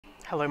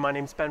Hello, my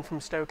name's Ben from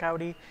Stoke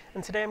Audi,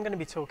 and today I'm going to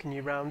be talking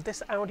you around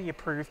this Audi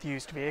approved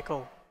used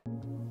vehicle.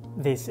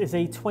 This is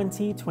a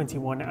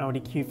 2021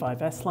 Audi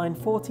Q5 S Line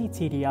 40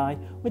 TDI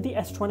with the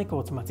S-tronic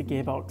automatic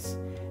gearbox.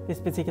 This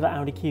particular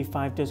Audi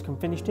Q5 does come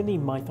finished in the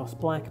Mythos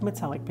Black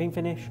metallic paint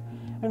finish,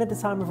 and at the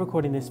time of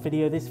recording this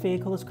video, this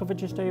vehicle has covered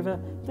just over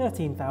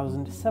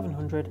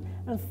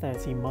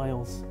 13,730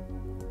 miles.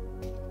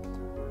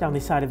 Down the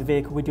side of the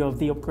vehicle we do have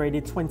the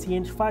upgraded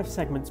 20-inch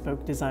 5-segment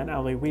spoke design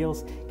alloy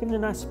wheels, giving a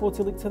nice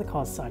sporty look to the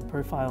car's side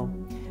profile.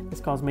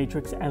 This car's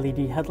matrix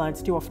LED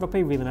headlights do offer up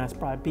a really nice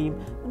bright beam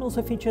and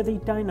also feature the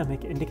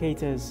dynamic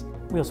indicators.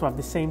 We also have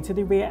the same to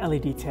the rear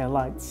LED tail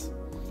lights.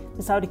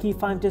 This Audi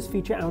Q5 does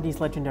feature Audi's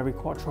legendary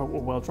quattro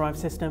all-wheel drive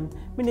system,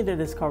 meaning that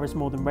this car is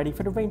more than ready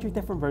for the range of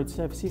different road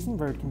surfaces and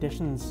road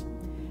conditions.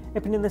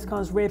 Opening this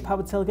car's rear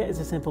powered tailgate is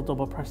a simple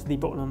double press of the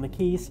button on the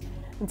keys,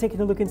 and taking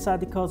a look inside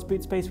the car's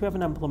boot space we have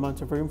an ample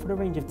amount of room for a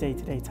range of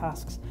day-to-day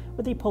tasks,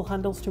 with the pull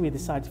handles to either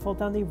side fold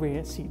down the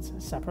rear seats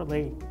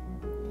separately.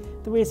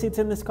 The rear seats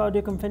in this car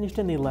do come finished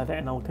in the leather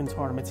and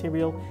Alcantara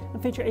material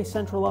and feature a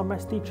central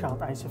armrest, the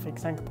child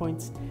isofix anchor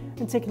points,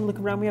 and taking a look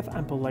around we have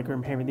ample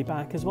legroom here in the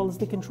back as well as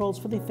the controls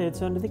for the third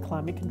zone of the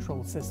climate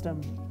control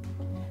system.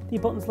 The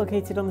buttons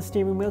located on the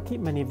steering wheel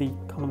keep many of the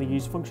commonly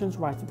used functions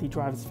right at the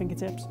driver's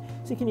fingertips,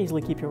 so you can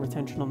easily keep your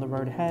attention on the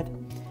road ahead.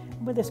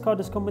 And with this car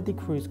does come with the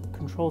cruise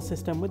control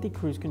system with the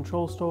cruise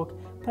control stalk,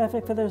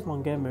 perfect for those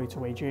longer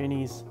motorway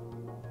journeys.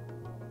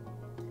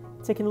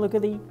 Taking a look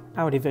at the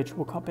Audi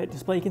virtual cockpit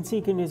display, you can see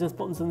you can use those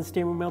buttons on the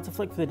steering wheel to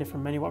flick for the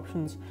different menu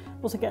options.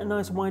 Also get a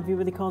nice wide view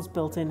of the car's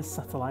built-in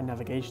satellite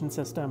navigation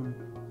system.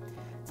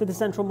 To the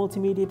central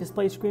multimedia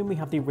display screen we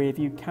have the rear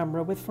view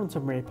camera with front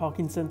and rear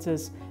parking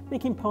sensors,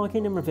 making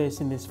parking and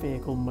reversing this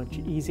vehicle much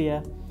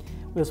easier.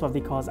 We also have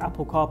the car's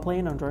Apple CarPlay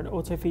and Android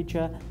Auto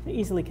feature for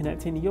easily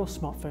connecting your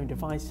smartphone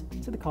device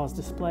to the car's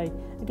display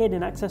and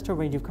gaining access to a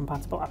range of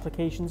compatible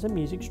applications and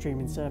music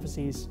streaming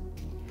services.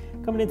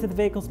 Coming into the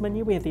vehicle's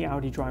menu we have the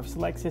Audi Drive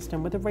Select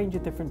system with a range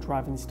of different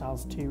driving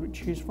styles to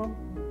choose from.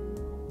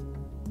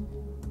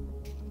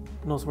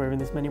 And also in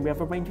this menu we have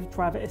a range of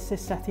driver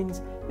assist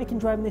settings, making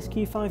driving this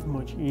Q5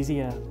 much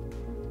easier.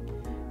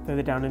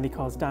 Further down in the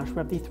car's dash we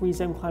have the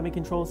 3-zone climate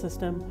control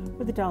system,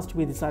 with the dials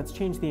to either side to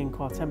change the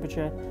in-car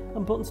temperature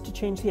and buttons to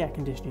change the air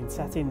conditioning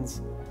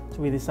settings.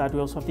 To either side we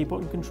also have the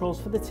button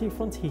controls for the 2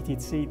 front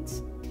heated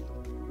seats.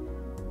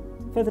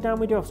 Further down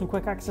we do have some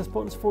quick access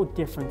buttons for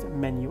different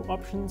menu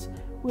options.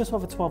 We also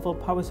have a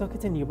 12-volt power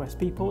socket and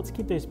USB port to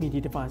keep those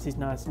media devices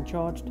nice and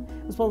charged,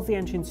 as well as the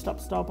engine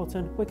stop-start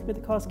button working with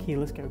the car's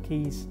keyless go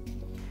keys.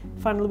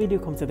 Finally we do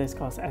come to this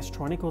car's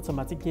S-tronic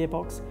automatic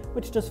gearbox,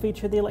 which does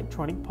feature the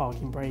electronic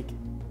parking brake.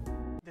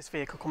 This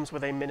vehicle comes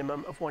with a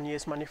minimum of 1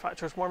 year's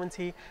manufacturer's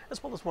warranty,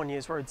 as well as 1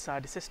 year's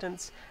roadside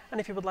assistance, and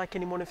if you would like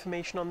any more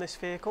information on this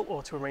vehicle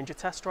or to arrange a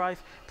test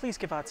drive, please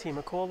give our team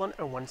a call on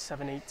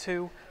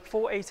 01782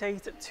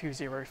 488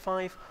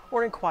 205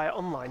 or inquire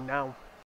online now.